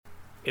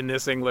In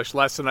this English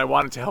lesson, I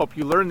wanted to help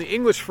you learn the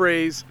English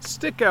phrase,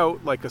 stick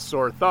out like a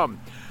sore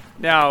thumb.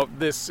 Now,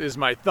 this is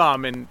my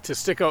thumb, and to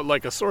stick out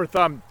like a sore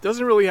thumb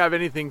doesn't really have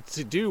anything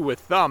to do with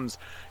thumbs.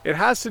 It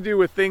has to do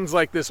with things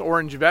like this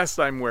orange vest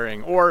I'm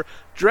wearing, or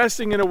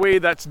dressing in a way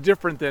that's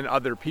different than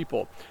other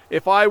people.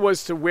 If I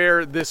was to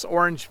wear this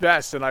orange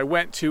vest and I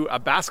went to a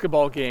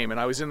basketball game and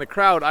I was in the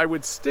crowd, I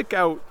would stick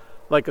out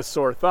like a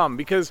sore thumb,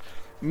 because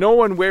no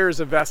one wears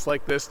a vest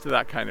like this to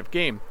that kind of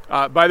game.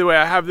 By the way,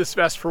 I have this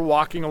vest for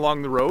walking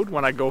along the road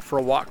when I go for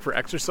a walk for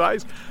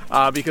exercise,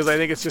 because I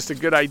think it's just a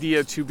good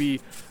idea to be.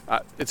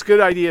 It's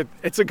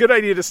a good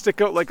idea to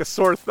stick out like a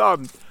sore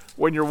thumb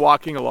when you're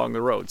walking along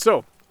the road.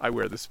 So I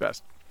wear this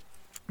vest.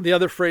 The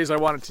other phrase I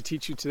wanted to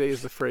teach you today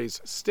is the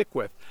phrase stick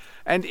with,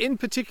 and in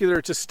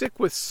particular to stick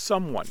with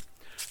someone.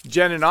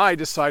 Jen and I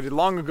decided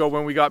long ago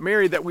when we got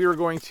married that we were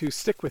going to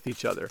stick with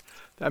each other.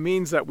 That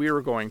means that we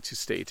were going to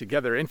stay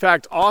together. In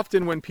fact,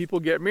 often when people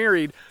get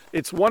married,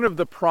 it's one of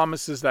the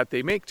promises that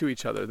they make to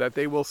each other, that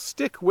they will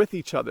stick with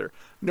each other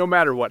no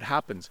matter what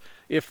happens.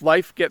 If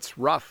life gets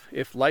rough,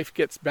 if life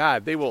gets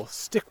bad, they will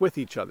stick with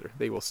each other.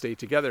 They will stay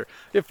together.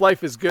 If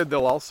life is good,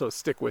 they'll also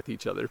stick with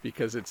each other,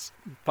 because it's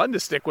fun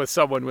to stick with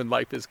someone when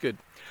life is good.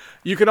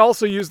 You can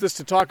also use this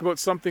to talk about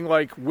something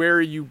like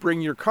where you bring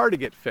your car to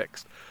get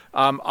fixed.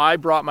 I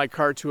brought my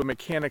car to a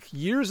mechanic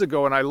years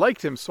ago and I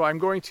liked him, so I'm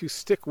going to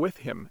stick with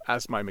him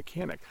as my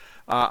mechanic.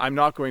 I'm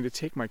not going to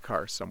take my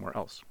car somewhere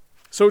else.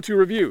 So to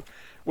review,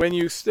 when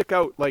you stick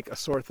out like a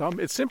sore thumb,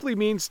 it simply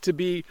means to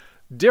be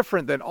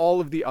different than all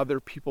of the other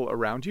people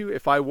around you.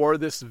 If I wore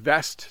this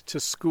vest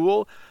to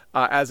school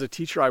as a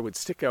teacher, I would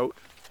stick out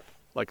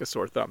like a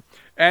sore thumb.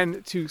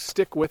 And to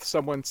stick with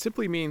someone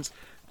simply means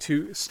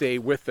to stay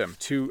with them,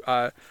 to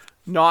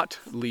not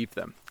leave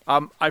them.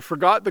 I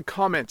forgot the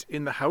comment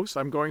in the house.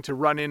 I'm going to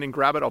run in and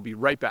grab it. I'll be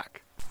right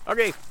back.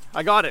 Okay,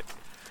 I got it.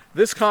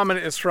 This comment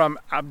is from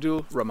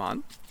Abdul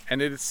Rahman,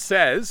 and it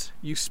says,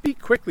 "You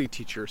speak quickly,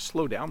 teacher.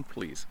 Slow down,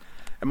 please."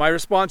 And my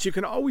response, you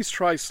can always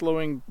try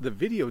slowing the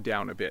video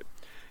down a bit.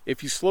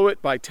 If you slow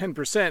it by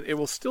 10%, it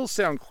will still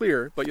sound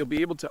clear, but you'll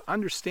be able to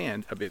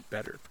understand a bit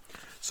better.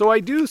 So I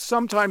do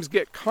sometimes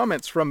get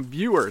comments from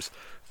viewers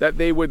that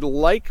they would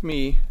like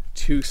me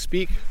to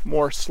speak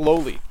more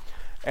slowly.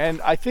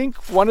 And I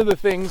think one of the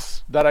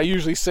things that I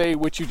usually say,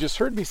 which you just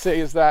heard me say,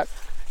 is that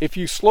if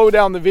you slow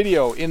down the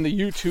video in the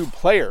YouTube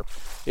player,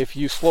 if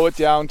you slow it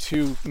down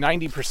to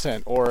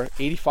 90% or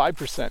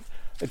 85%,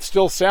 it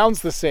still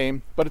sounds the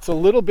same, but it's a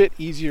little bit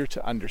easier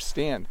to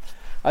understand.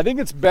 I think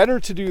it's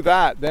better to do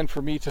that than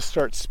for me to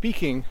start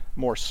speaking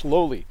more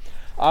slowly,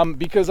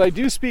 because I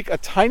do speak a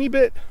tiny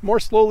bit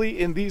more slowly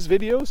in these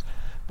videos,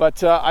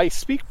 but I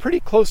speak pretty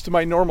close to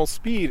my normal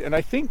speed, and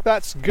I think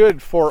that's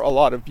good for a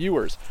lot of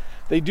viewers.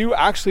 They do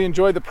actually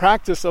enjoy the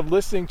practice of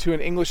listening to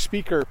an English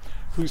speaker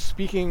who's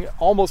speaking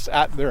almost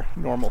at their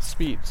normal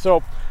speed.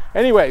 So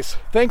anyways,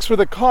 thanks for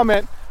the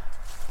comment,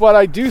 but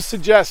I do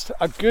suggest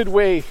a good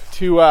way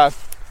to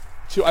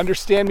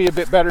understand me a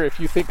bit better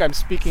if you think I'm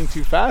speaking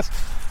too fast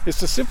is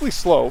to simply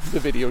slow the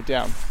video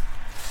down.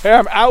 Hey,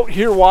 I'm out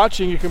here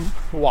watching.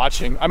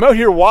 I'm out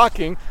here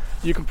walking.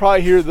 You can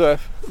probably hear the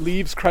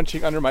leaves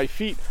crunching under my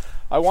feet.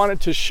 I wanted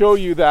to show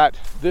you that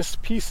this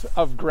piece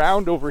of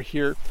ground over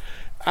here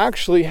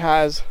actually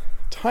has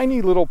tiny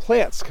little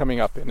plants coming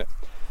up in it.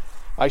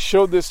 I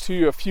showed this to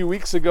you a few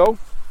weeks ago.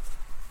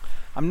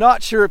 I'm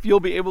not sure if you'll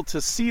be able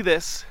to see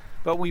this,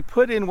 but we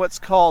put in what's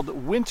called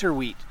winter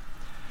wheat.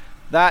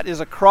 That is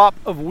a crop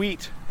of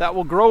wheat that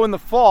will grow in the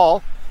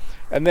fall,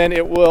 and then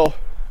it will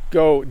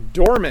go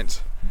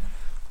dormant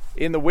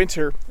in the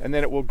winter, and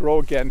then it will grow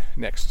again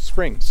next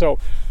spring. So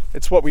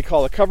it's what we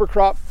call a cover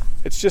crop.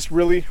 It's just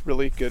really,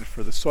 really good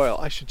for the soil.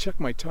 I should check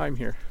my time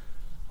here.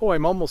 Oh,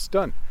 I'm almost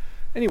done.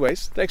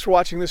 Anyways, thanks for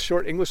watching this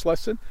short English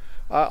lesson.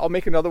 I'll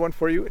make another one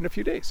for you in a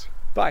few days.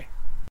 Bye.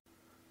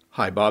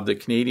 Hi, Bob the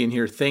Canadian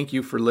here. Thank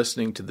you for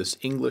listening to this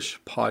English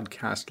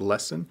podcast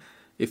lesson.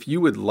 If you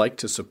would like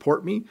to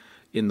support me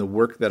in the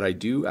work that I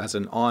do as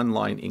an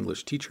online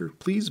English teacher,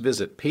 please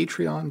visit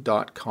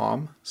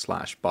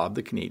patreon.com/Bob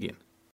the Canadian.